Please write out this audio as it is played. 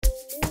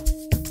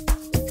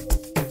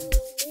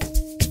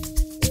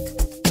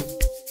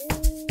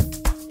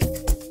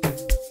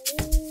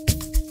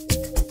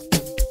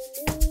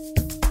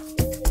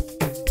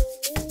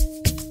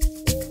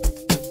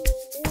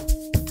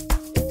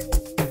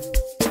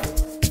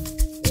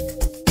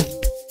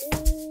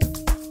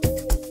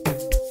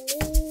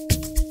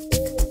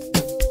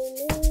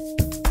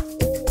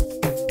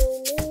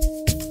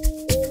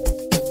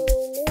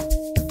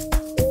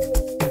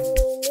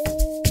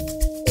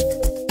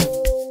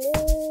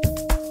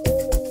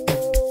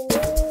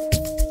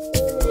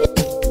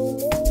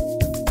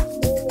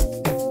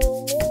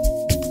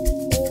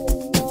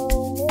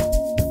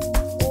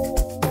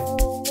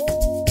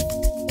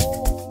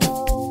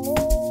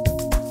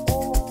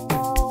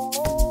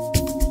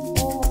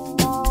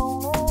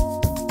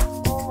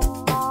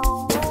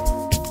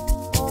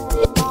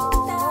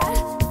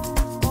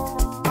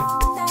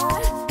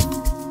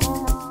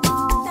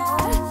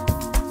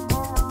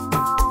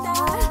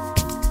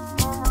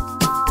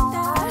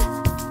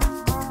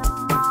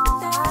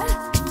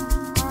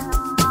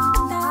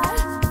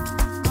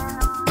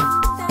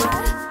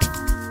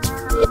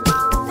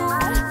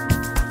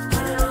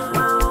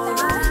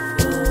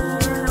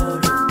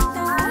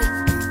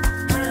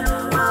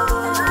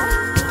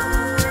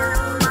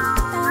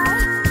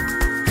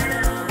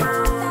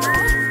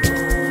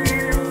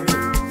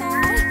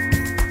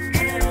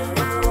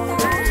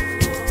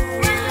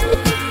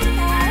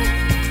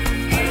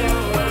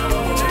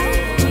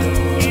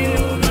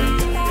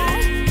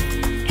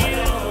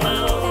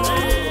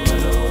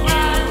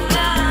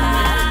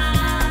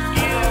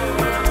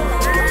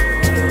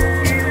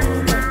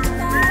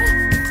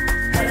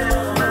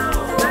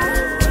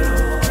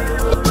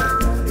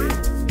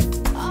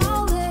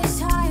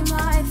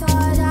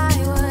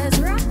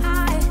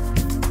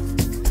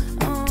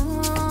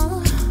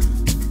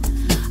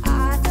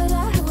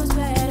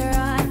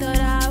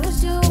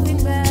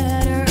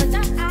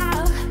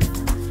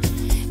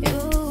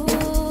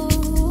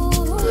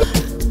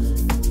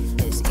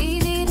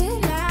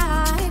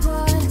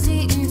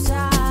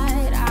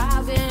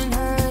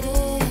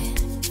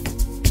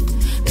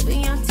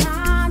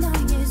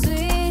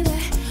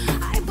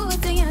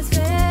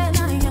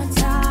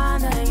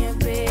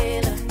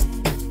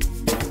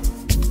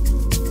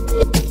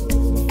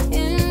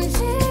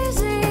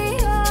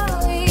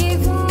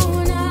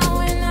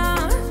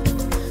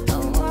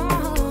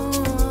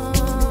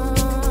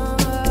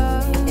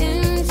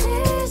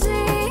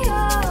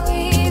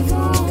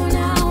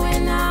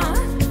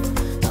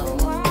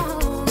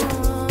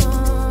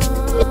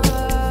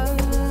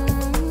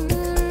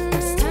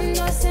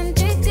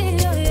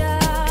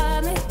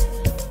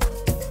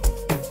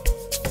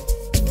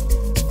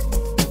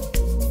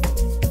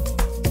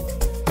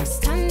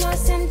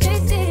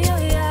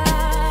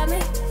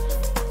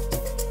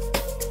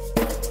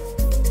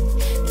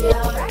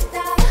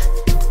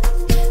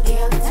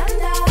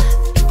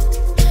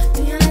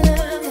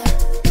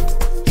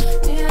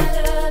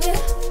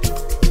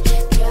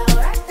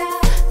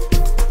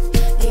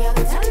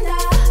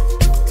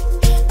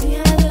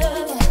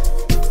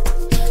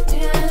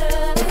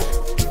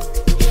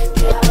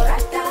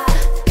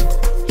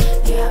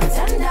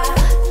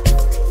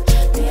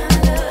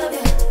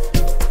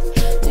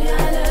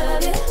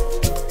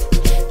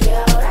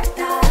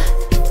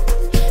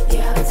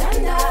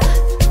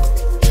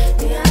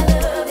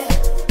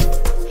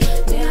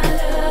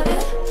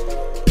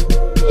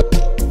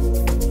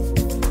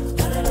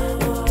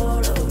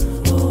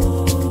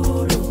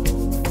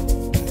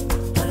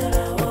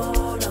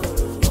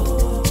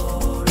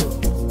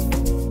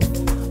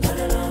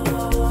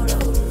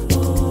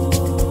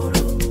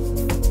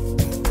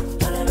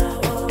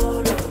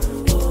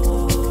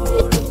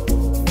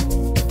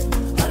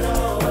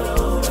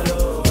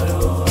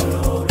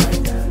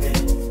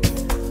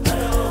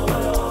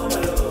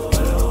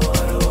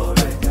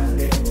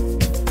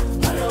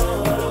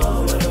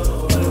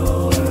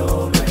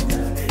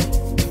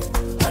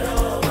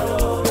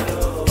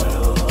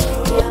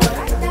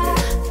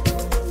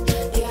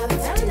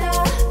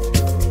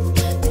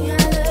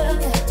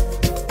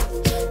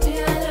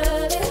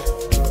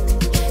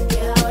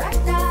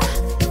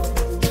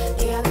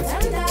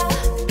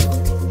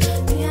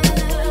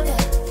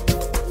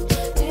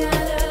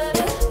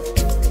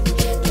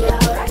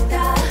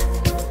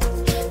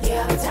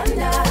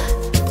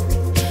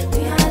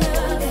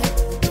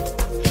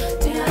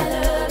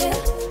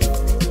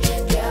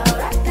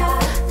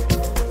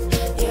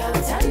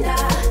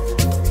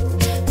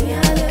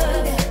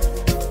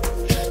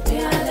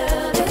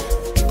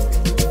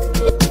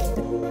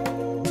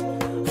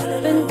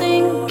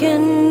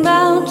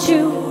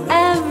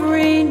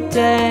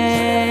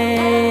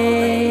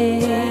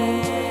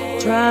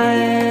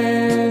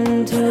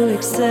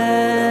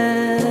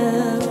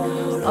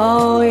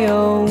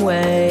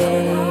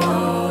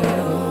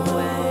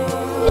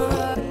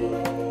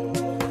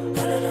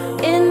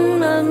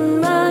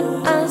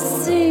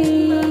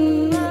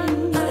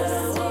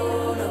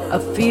a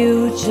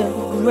future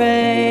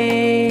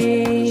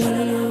gray,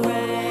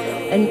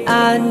 and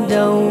I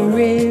don't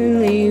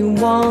really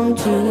want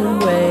to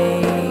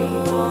wait.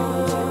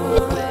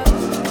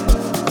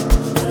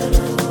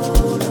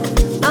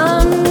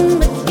 I'm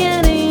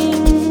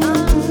beginning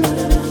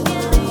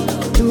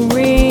to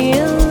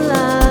realize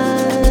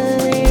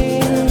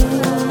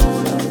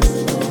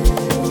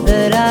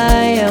that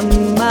I am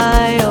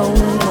my own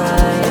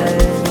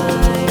prize.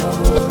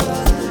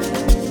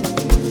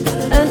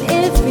 And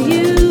if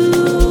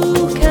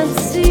you can't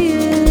see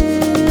it,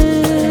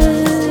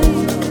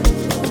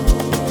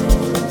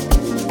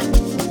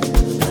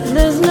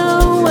 there's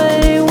no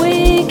way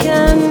we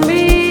can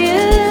be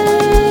it.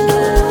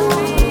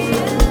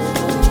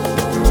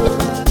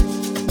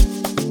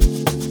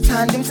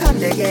 Tandim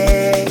tandege,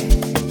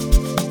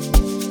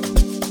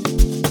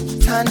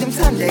 tandim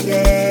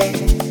tandege,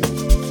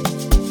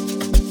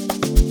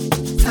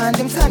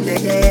 tandim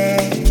tandege,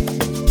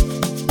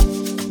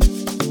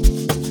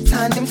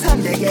 tandim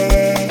tandege.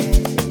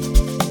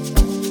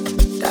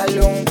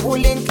 Dalung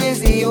pulling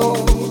kizio,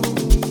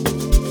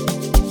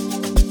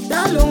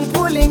 dalung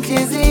pulling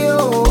kizio,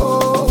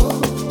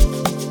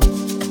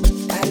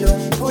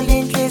 dalung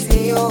pulling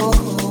kizio,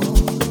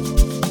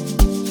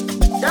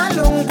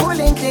 dalung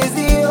pulling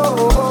kizio.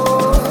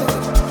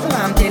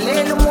 I'm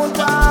telling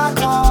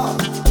mutaka,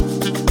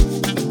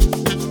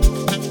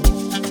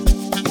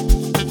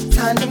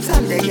 tandim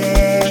tandege.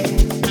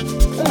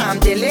 I'm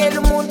telling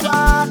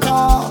mutaka,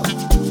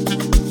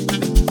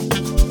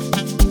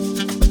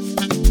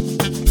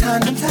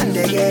 tandim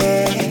tandege.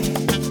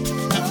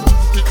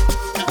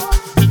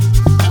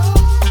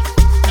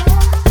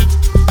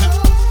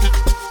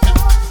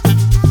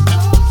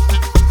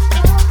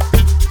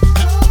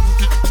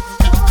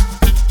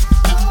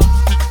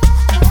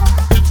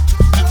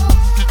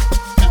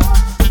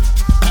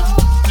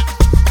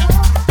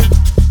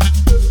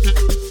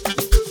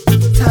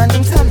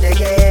 Tandim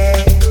tandege,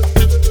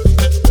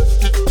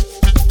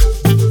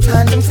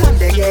 tandim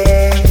tandege,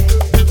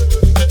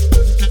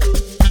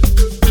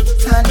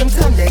 tandim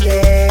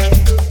tandege,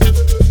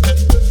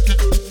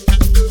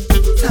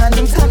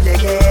 tandim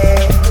tandege.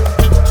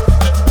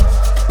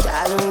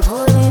 Dalung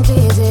pulling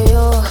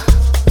kizio,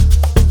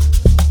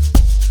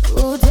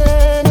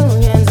 utenu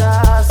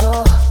yenzazo.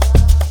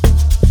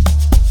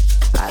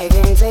 I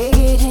can't take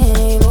it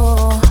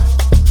anymore.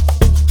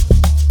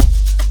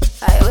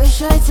 I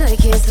wish I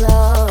took it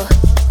slow.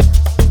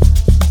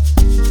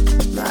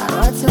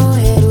 Marato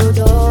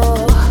herudo.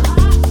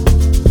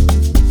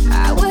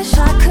 I wish I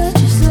could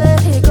just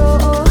let it go.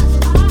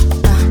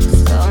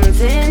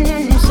 Something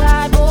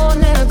inside won't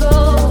let go.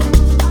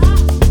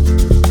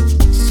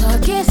 So I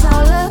guess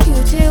I'll love you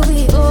till we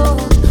old.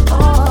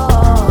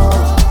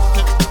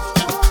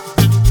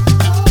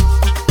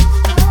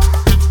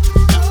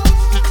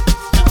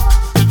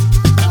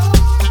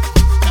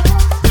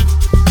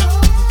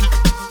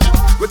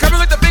 We're coming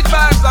with the big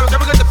vibes, now. We're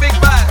coming with the big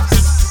vibes.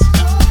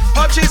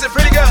 Pop cheese and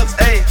pretty girls,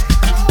 hey.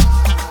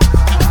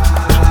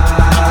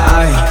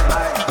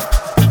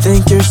 I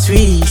think you're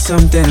sweet,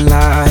 something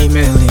like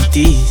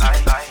melodies.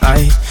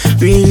 I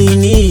really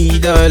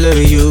need all of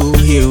you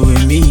here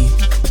with me.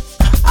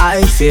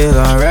 I feel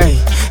alright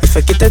if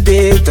I get a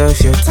bit of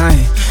your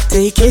time.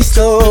 Take it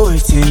slower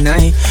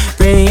tonight,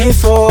 bring it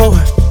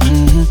forward.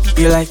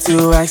 You like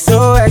to act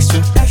so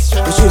extra,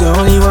 but you're the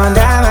only one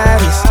that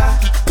matters.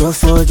 Go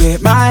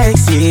forget my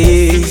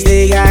exes,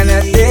 they got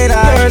nothing.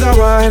 You're the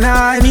one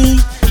I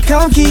need,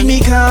 come keep me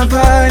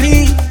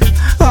company.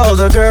 All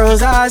the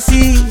girls I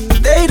see,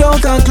 they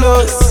don't come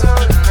close.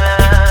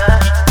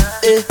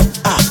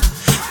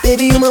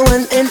 Baby, you're my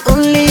one and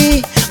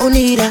only.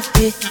 Only that,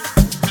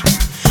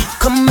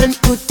 come and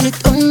put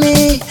it on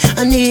me.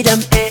 I need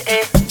them,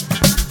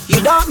 You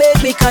don't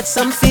make me catch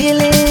some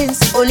feelings.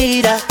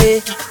 Only that,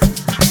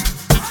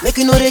 make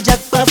you know the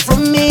jackpot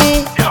from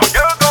me. Girl,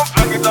 gon'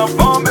 fling it up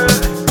for me.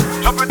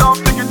 Drop it down,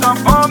 pick it up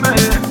for me.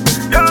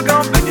 Girl,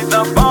 gon' fling it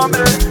up for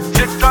me.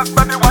 Tick tock,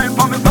 baby, wine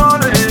for me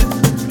slowly.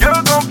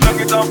 Girl, gon' fling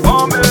it up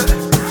for me.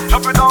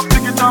 Drop it down,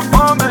 pick it up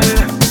for me.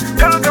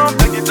 Girl, gon'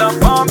 fling it up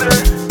for me.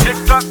 Tick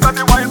tock,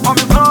 baby, wine for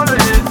me slowly.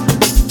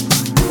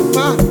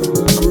 Oh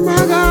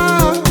my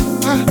God,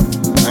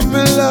 I'm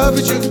in love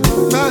with you.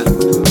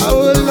 I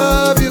will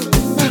love you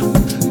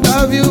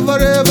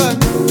forever.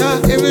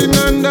 Even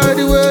under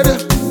the weather,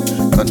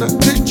 gonna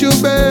treat you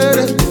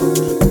better.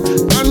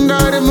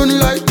 Under the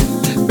moonlight,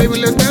 baby,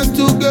 let's dance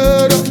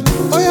together.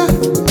 Oh yeah,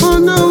 oh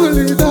no, we'll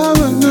leave that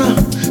one now.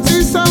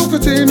 See some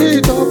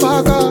continue to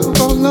back up,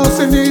 cause no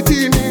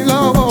sanity ni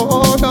love.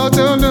 Oh, no,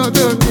 tell me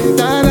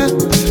that.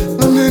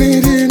 No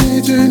need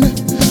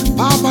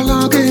Papa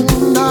Lanky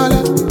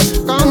Mundala,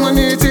 come on,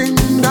 eating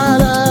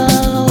Dala.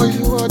 Oh,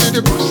 you are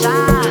the boss.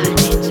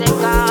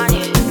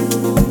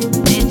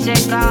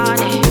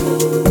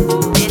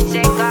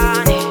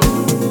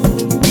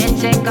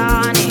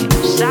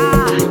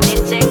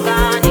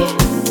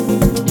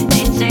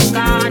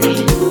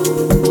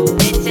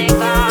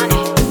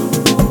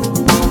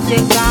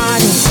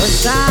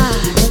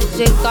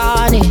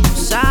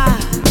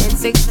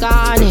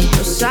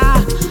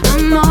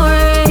 I'm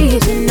already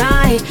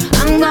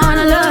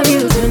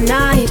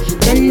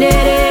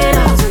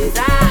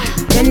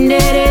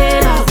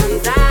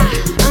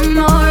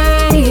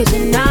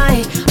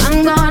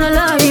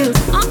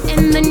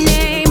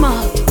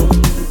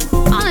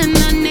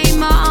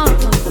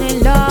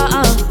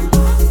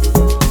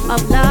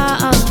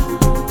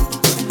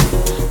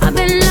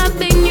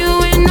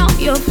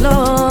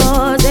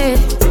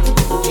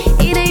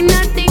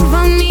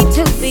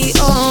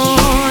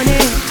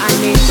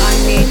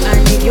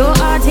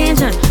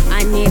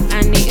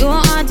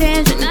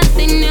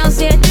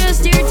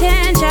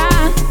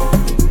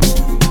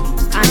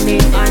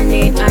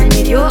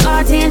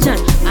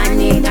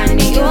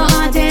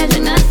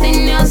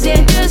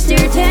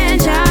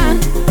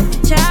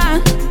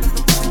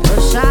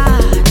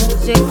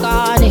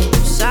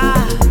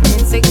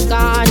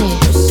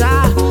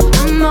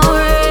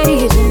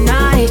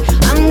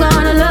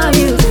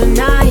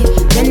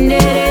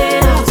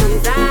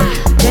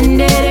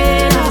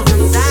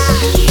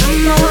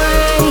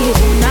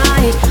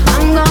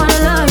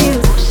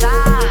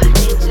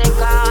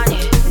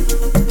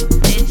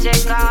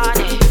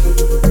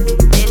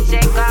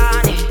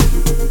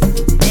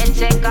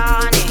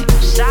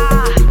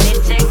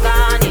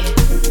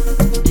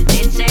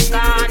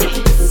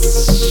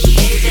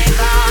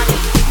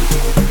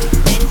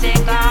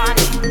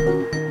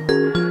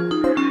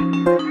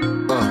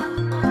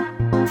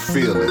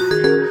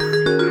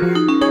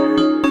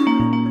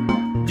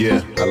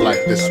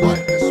like this one.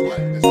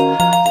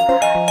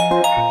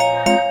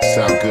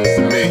 Sound good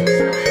to me.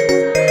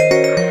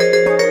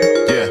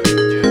 Yeah,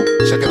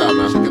 check it out,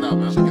 man.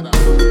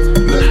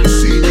 Let me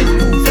see you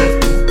move it.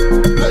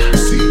 Let me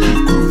see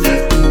you groove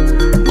it.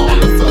 All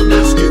the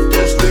fellas get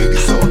those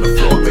ladies on the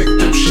floor, make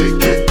them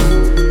shake it.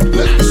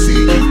 Let me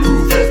see you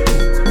groove it.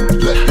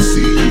 Let me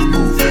see you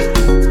move it.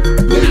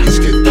 Ladies,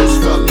 get those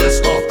fellas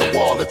off the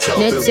wall and tell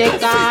them don't fake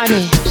it. Let's take on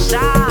it.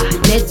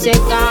 Let's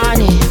take on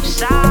it.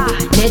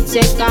 Let's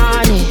take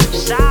on it.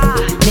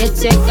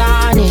 Let's take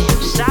on it.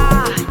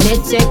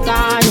 Let's take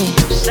on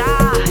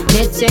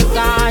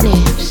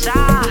it.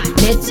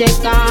 Let's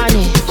take on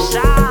it.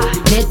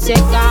 Let's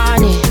take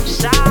on it.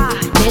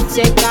 Let's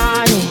take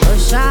on it.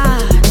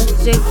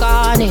 Let's take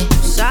on it.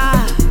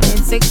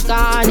 Let's take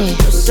on it.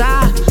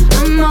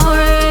 I'm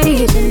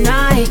already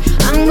tonight.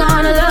 I'm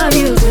gonna love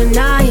you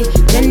tonight.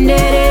 Then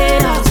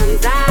it up.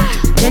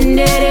 Then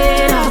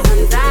it up.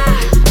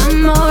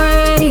 I'm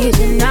already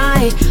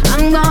tonight.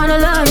 I'm gonna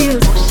love you.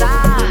 Let's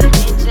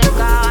take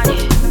on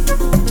it.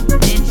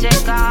 Let's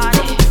take on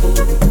it.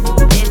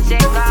 Let's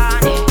take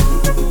on it.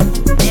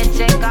 Let's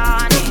take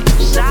on it.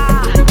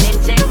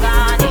 Let's take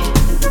on it.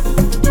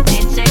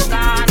 Let's take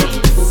on it.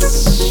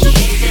 Let's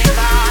take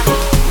on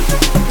it.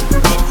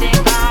 Let's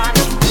take on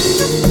it.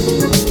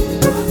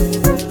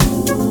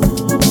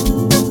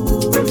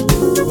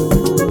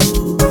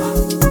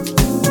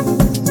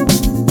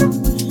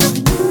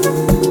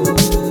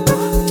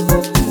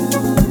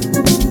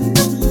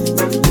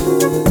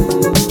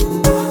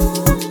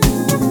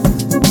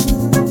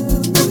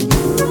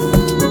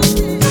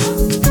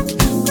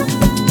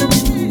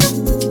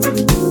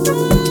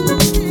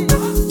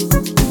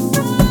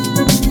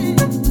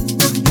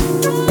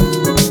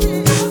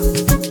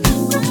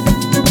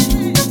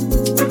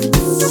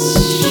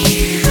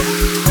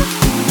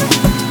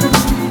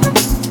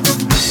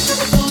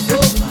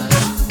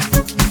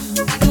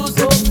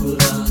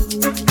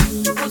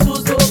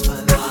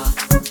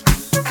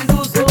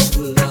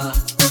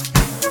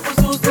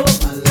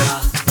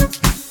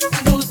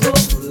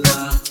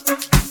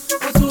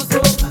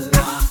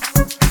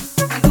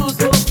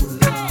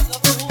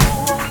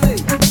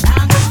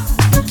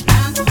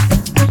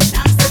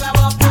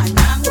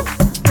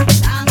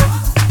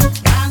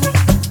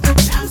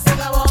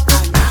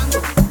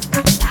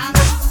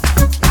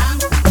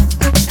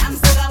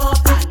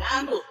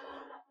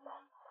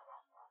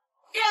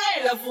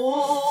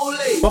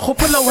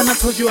 When I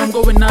told you I'm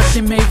going out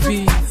in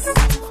Mavis.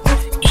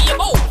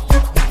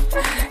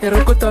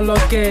 Erokota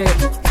loke.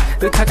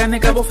 Ritakane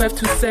kabo 5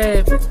 to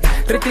 7.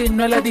 Riti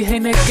nwela di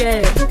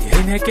Heineken.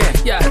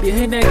 Yeah, di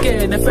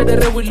Heineken. And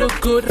Federer will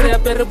look good. Rea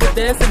better with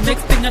this. And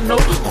next thing I know,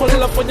 call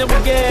up on them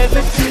again.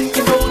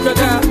 Kimo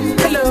Daga.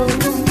 Hello.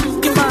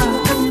 Kima.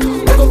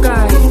 Ogo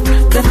guy.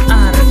 Then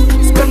R.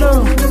 Skolo.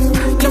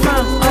 Kima.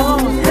 Oh,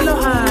 hello,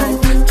 hi.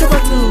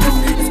 Chobatu.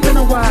 It's been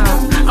a while.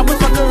 I'm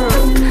with my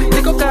girl.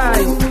 Nico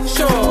guy.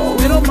 Sure,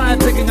 we don't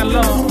mind taking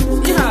along.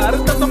 Yeah,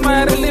 that's what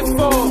I really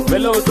for.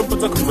 Hello, don't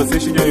put a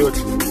conversation, you're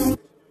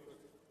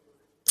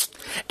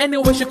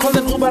anyway, she called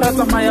an Uber as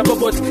a Maya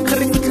Bobot.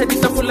 Carrying it,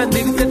 it's a full and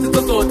they said it's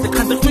a dot. The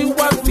country we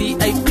want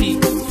VIP.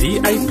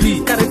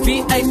 Carry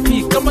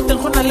VIP. Come on, the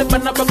Hona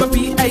Lebana Baba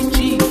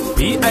BIG.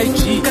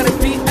 Carry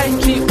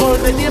BIG.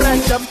 Already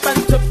right, jump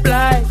and to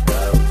fly.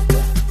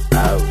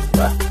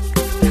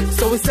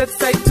 So we set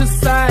side to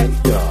side.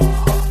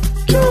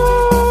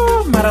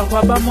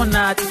 Marahwaba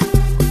Monati.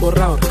 Or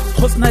out,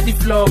 host na di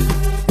vlog.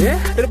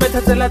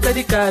 Rebeta tela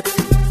di cat.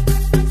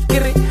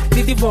 Kiri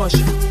di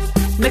devotion.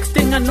 Next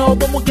thing I know,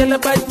 bomugela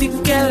by the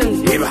girl.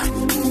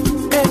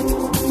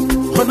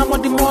 Hona mo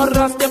di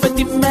moras, debe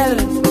di mel.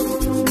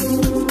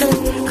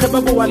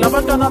 Kebabu wa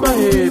labantana ba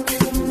happy.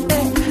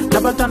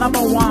 Labantana ba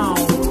wow.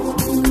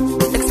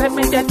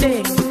 Excitement ya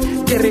day.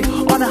 Kiri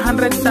on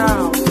 100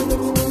 down.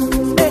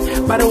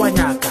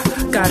 Barawanyaka.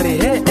 Kare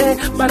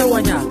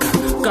barawanyaka.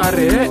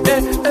 Kare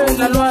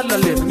la lwala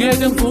le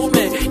ngeke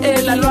mvume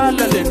la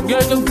lwala le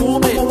ngeke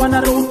mvume wana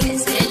ruke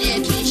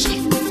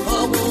selekishi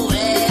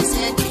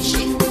obuwese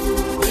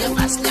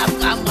yebaslap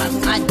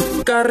kangangani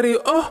Kare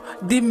oh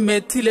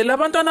dimethile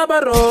labantwana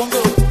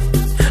barongo.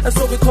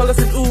 So we call us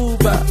an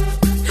Uber.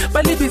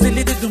 Bali busy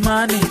little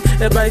dumani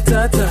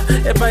ebayithatha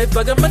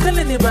ebayifaka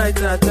emakhaleni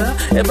ebayithatha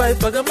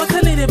ebayifaka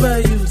emakhaleni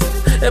ebayuza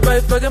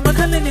ebayifaka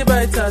emakhaleni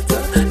ebayithatha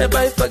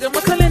ebayifaka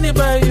emakhaleni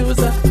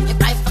ebayuza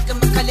ebayifaka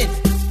emakhaleni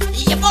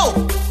yebo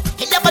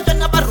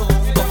elabantwana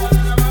barongo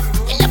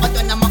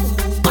elabantwana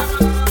ma-Uber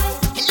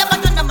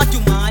elabantwana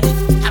madumani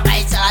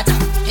abayithatha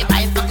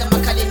ebayifaka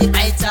emakhaleni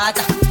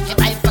ebayithatha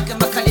ebayifaka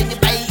emakhaleni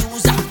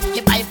ebayuza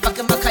ebayifaka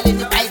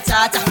emakhaleni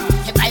ebayithatha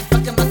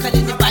ebayifaka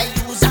emakhaleni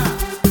ebayuza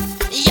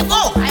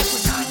yebo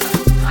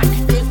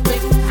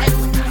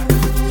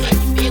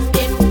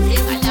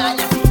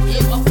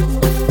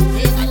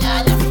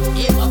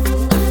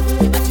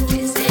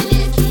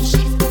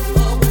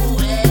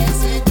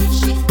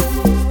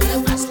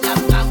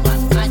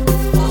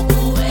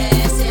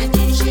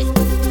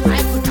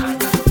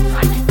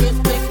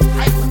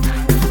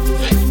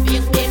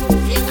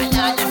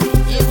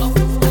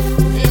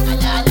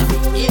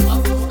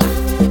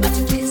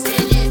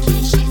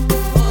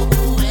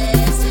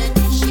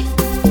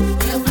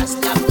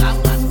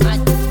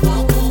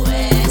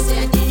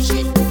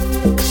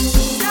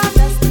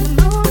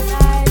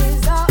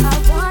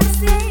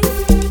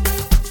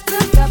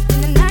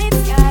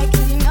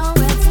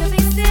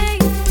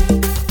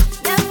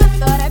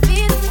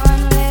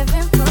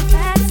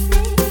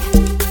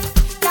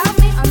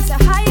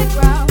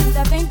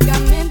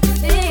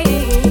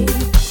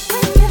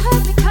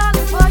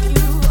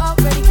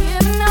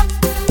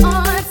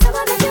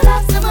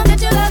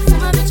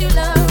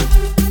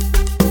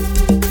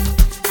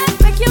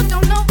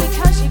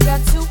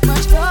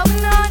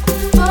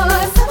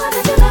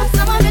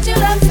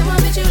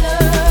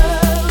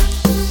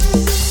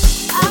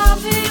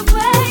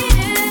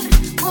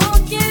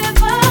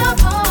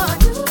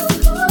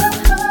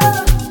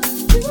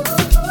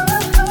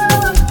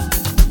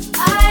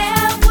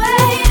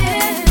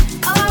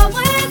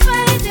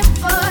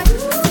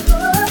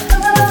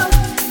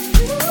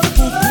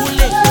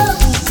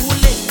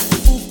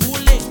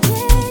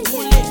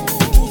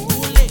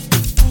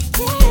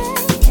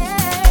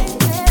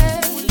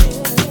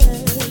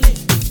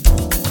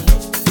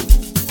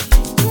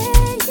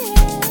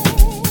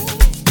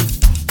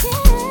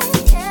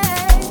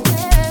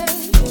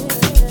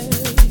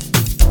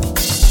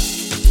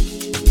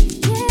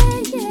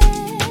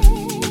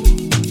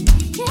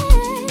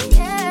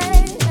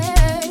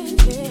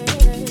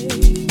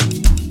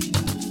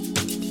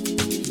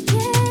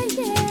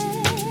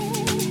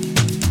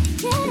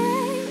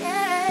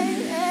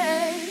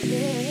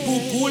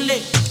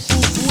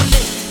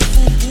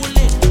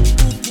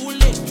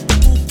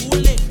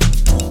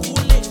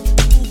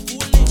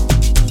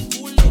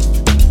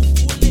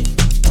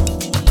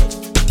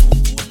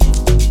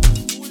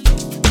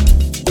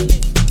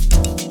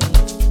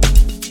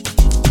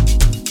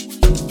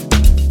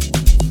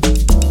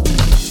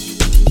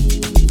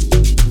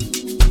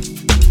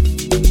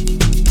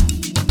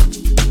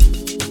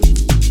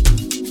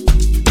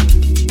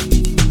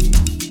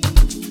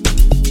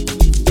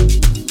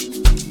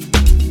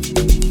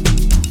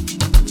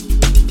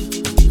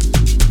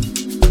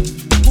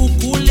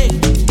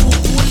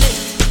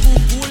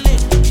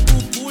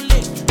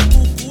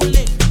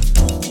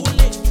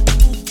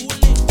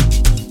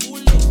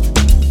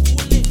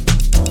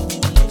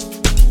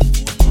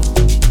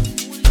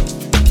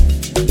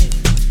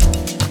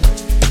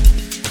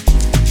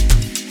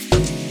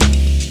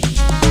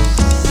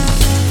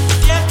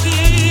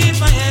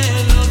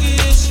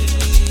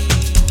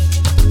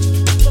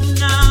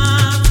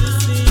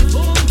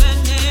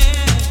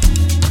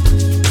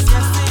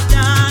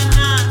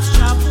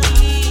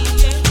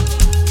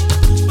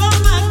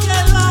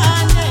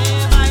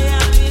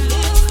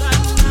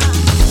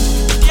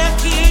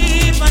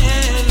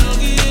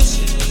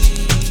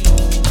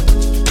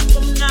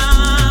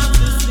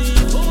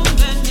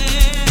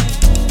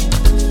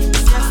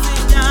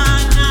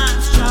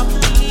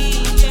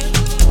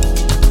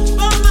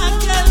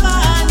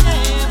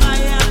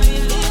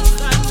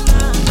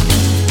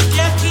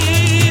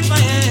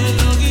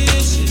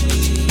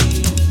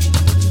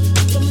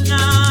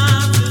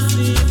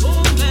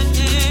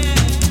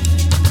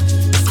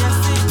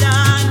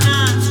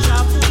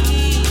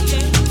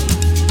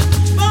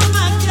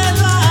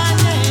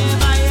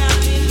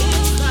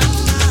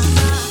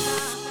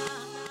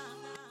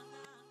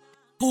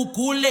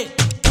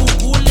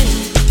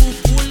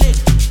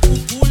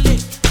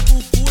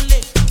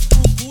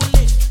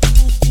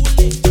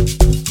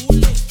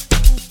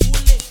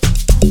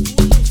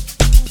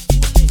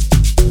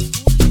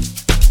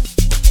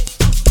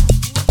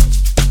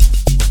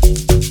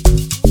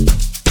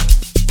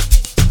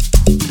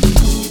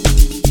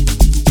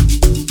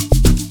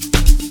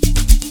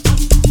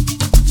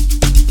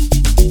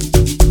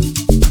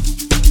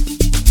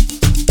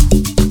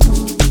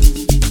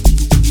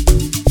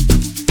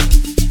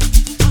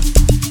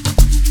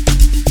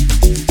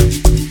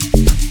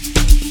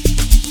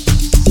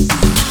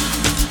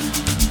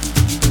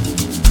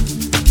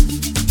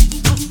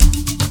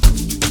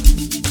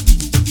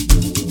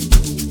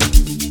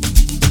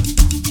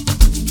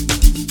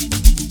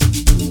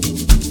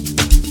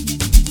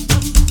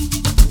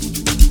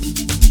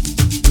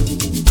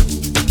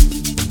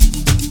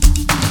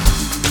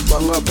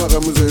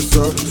Bangaphakamise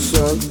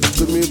sol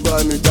cima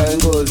ibani daya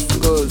ingozi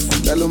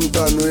Lalo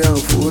mntwana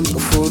uyangifuna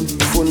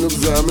ufuna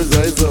ukuzama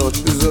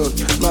izayizodwa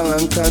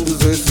Mangangithanda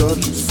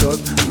uzoyisodwa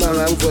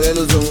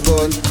Mangangivolela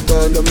uzongibona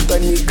Lo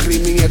mntwana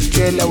iyikrimi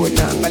ngiyakutshela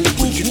wena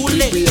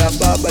Ngalipujipi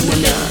yababa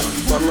nana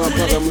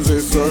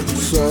Bangaphakamise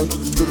sol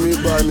cima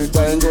ibani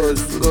daya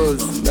ingozi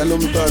Lalo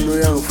mntwana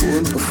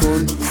uyangifuna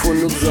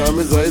ufuna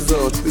ukuzama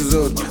izayizodwa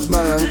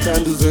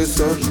Mangangithanda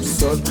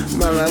uzoyisodwa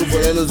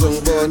Mangangivolela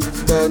uzongibona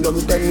Lo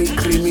mntwana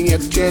iyikrimi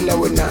ngiyakutshela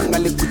wena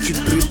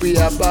Ngalipujipi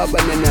yababa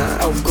nana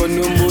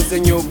Awukhona umbuzo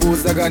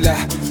engiyobuza kala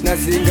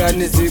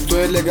Nazingane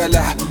zigcwele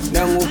kala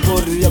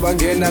Nanguphori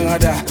yabangena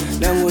ngada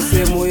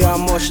Nangusemu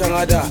uyamosha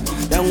ngada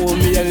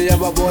Nangumiyane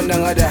yababona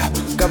ngada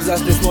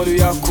Kabzas nesmall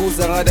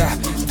uyakhuza ngada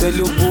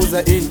Cela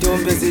ubuza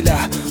intombi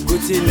ezila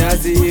Kuthi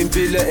nazi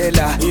impilo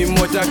ela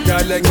Imoto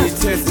akudala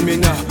ngiyithesti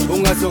mina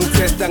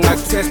Ungazongithesta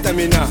ngakutesta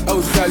mina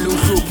Awuhlala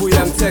ungihlupha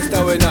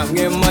uyangithesta wena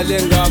Ngemali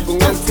engako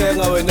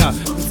ngiyangithenga wena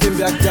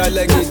Simbi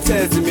akudala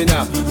ngiyithezi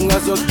mina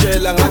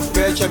Ungazokutshela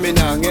ngakubheja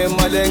mina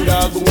Ngemali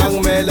engako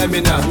ngangimela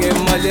mina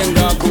Ngemali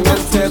engako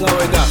ngiyangithenga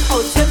wena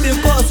Awuthemba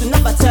inkosi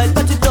unabatheli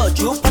bathi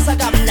loju upasa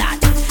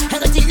kamnandi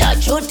Engathi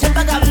loju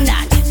uthemba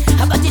kamnandi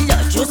Abathi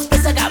loju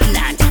usipesa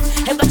kamnandi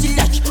Engathi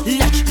loju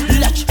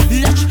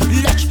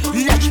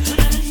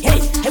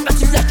Hey,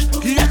 engathi loju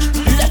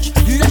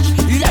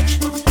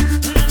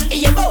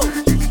Yebo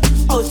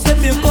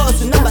Awuthemba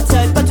inkosi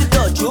unabatheli bathi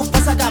loju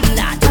upasa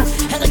kamnandi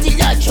Engathi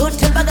loju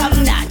uthemba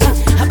kamnandi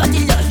Abathi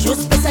loju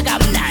usipesa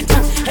kamnandi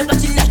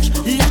Engathi loju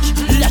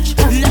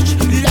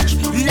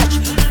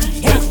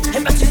Hey,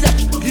 engathi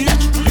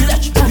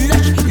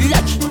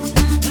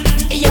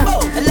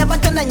Yebo,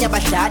 labatana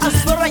nyabashadi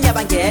Asfora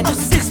nyabangena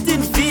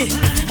 16V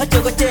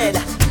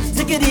Adokotela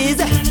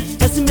Zikiriza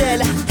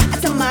Asimela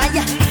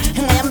Atamaya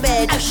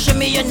Ngayambela Show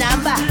me your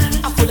number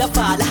Afula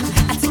fala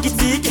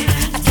Atikitiki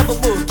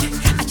Atababuki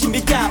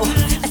Achimbikao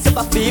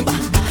Atabafimba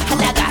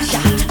Halagasha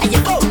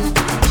Ayebo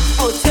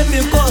Awuthemba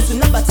inkosi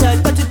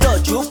unabatheli bathi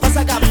loju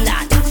upasa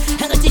kamnandi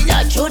Engathi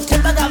loju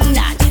uthemba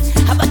kamnandi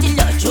Abathi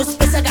loju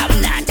usipesa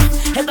kamnandi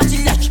Engathi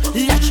loju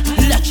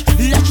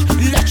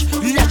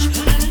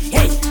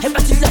Hey,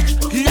 engathi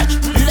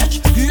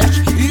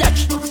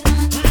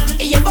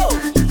Yebo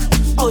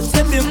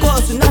Awuthemba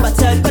inkosi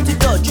unabatheli bathi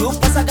loju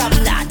upasa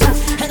kamnandi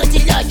Engathi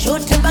loju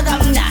uthemba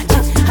kamnandi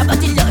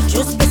Abathi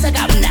loju usipesa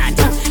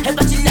kamnandi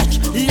Engathi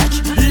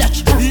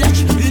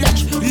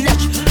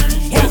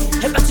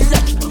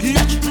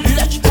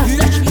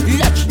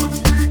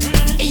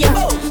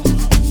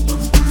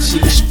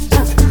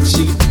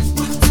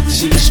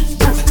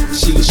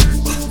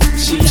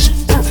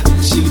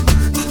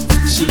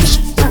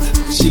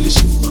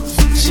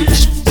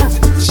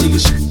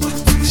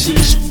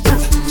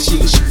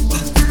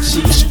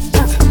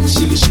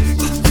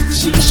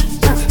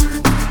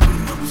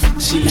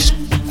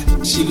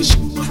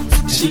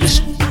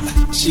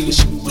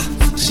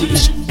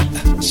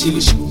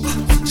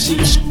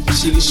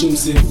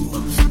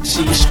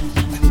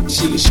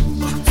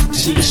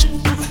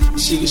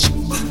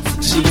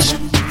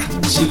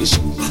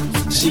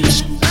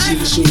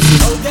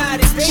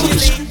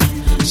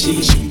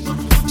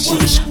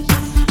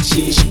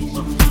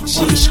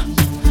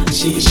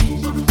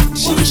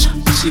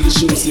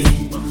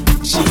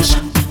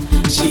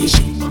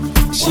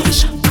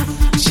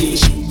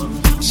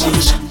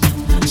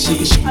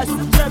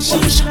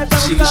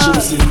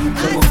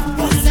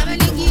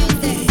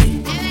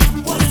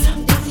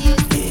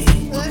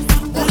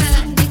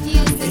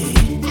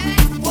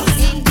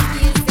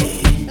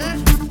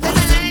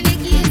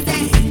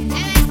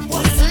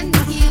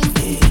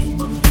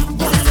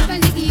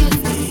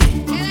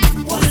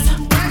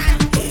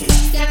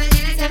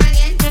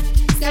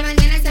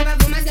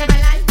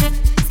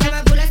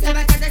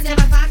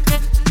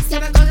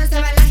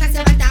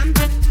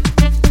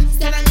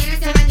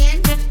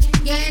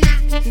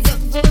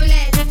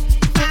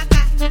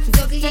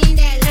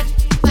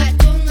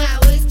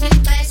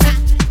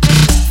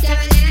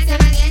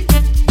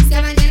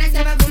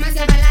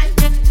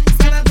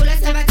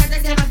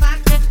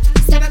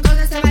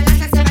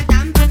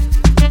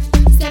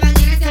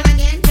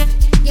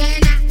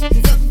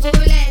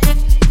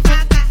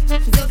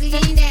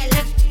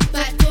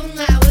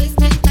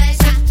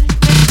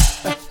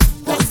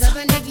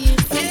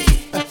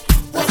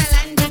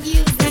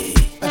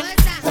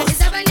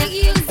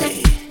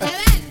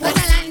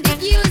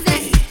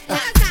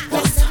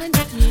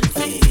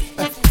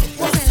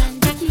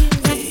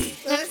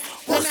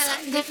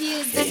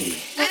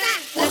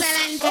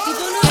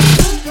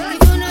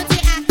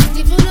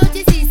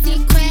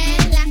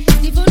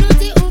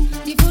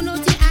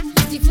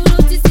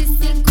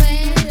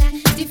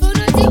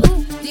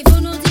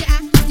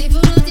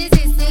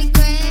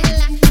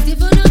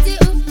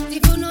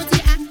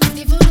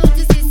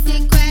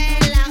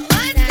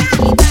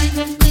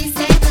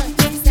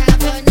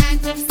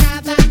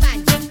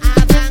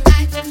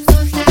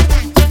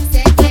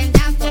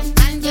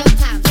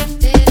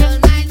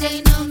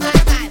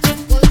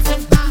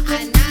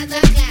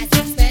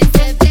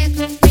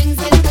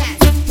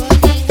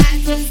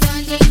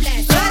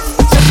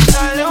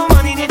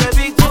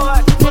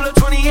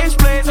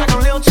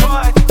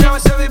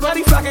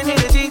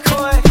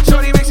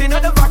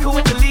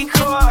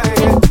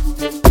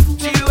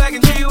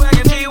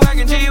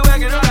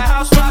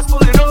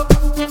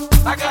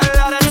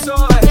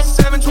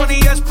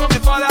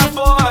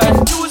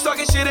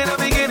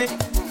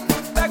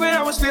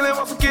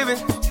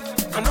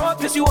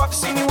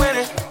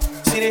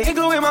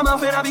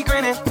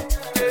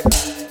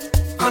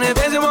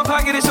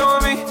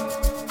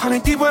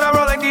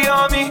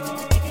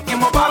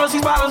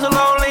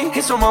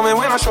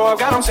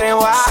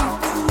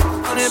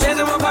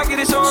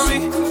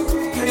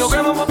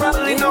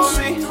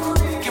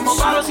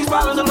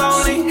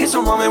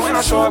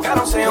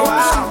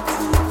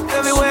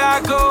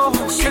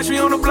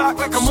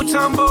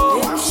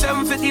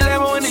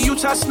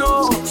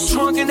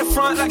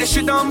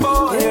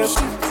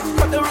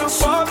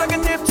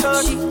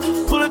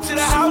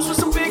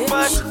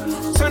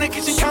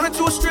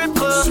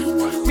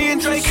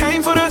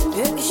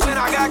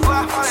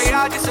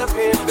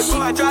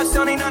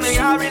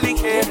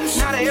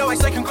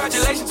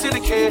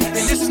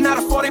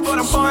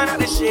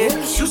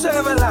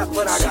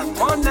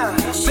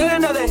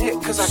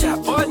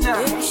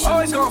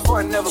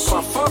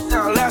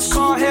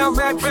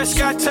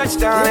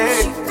Touchdown,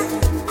 hey.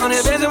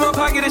 100 bands in my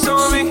pocket, it's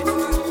on me.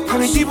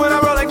 100 deep when I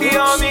roll like the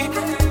army.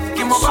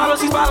 Get more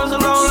bottles, these bottles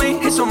are lonely.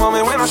 It's a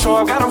moment when I show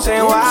up, God, I'm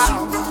saying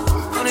wow.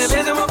 100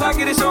 bands in my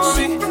pocket, it's on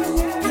me.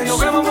 Yeah, your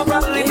grandma will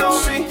probably know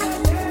me.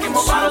 Get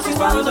more bottles, these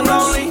bottles are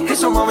lonely.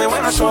 It's a moment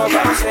when I show up,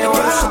 God, I'm saying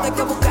wow.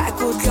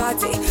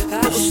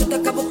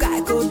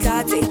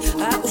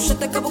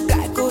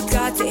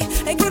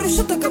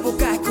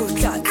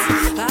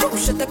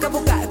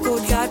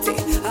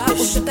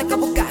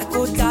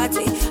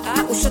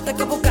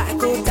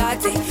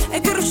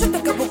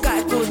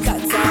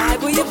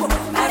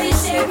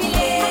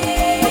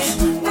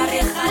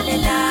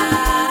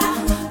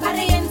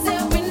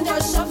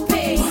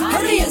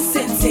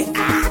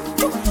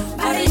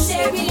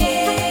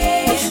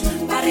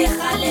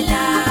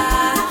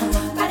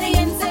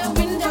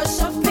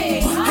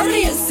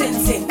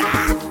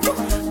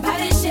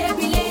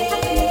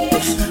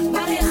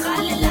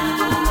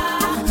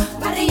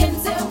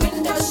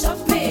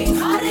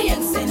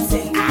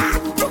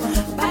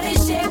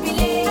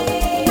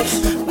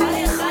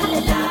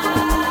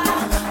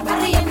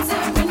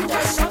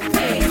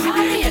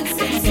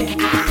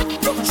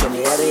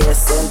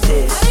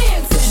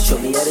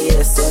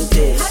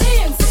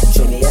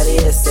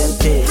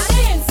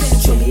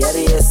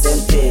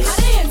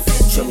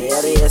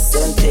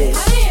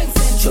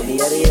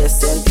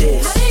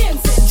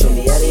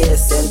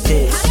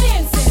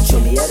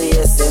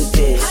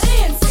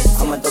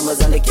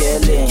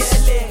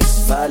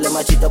 Vale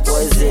machita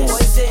poison.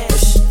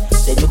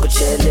 Then you could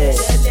chele.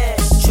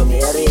 Show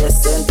me area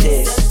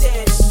sente.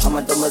 I'm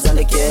a dumb as on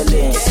the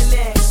killing.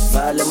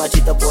 vale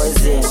machita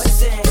poison.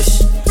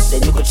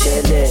 Then you could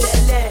chill it.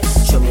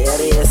 Show me how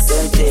the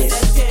essence.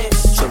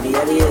 Show me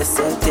how the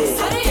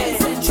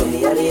essence. Show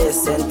me how the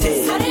essence.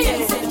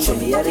 Show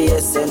me how the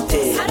essence.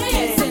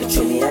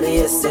 Show me how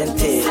the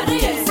essence.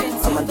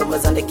 I'm a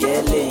dumbass on the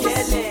killing.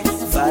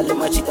 Vale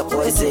machita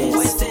poison.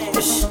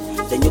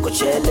 Then you could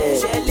chill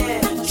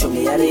it. Show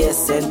me how the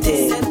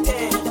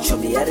essence. Show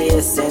me how the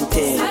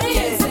essence. How the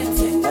essence.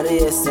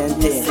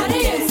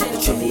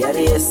 Show me how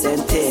the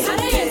essence. How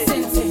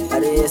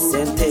the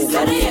essence.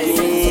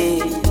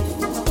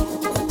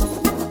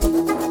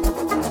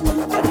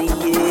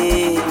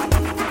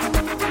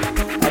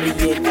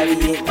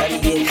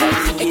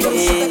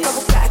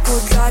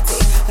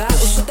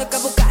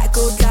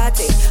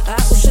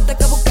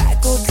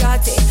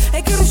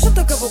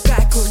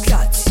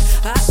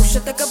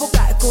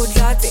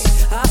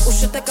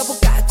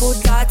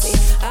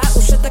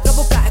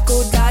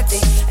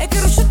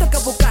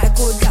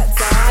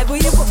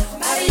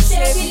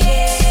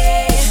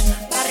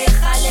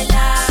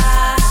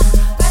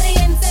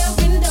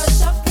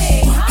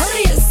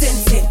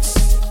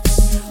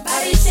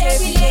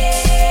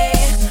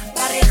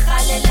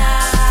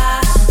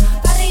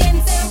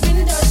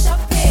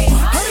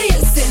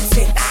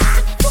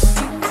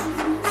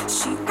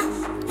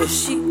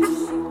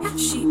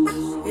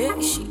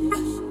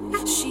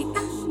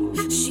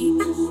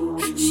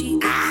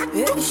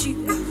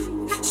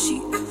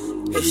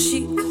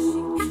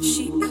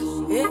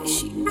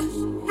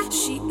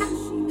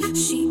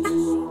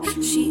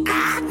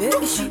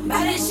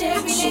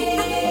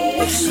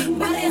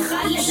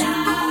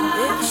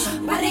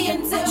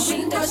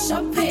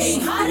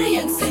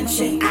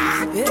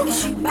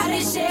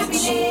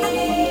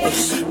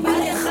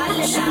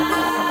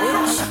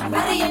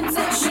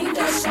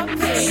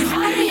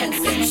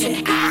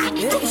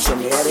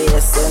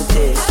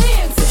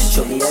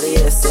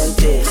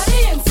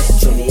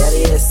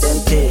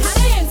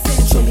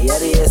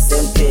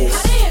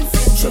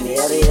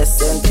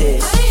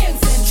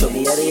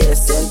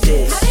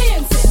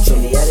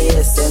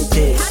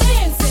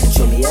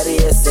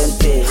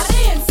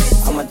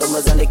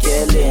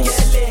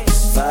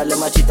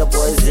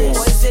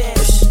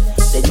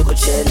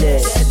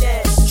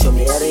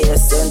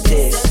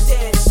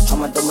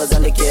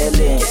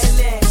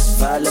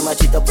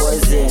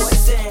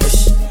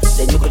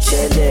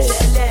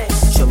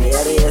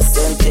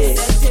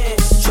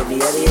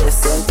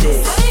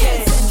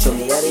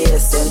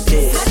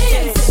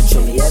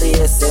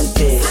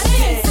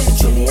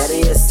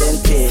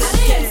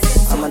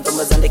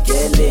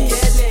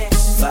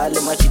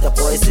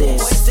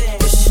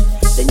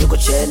 Then you could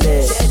chill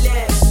it.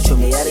 Show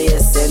me how the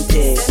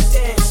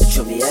essence.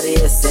 Show me how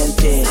the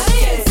essence.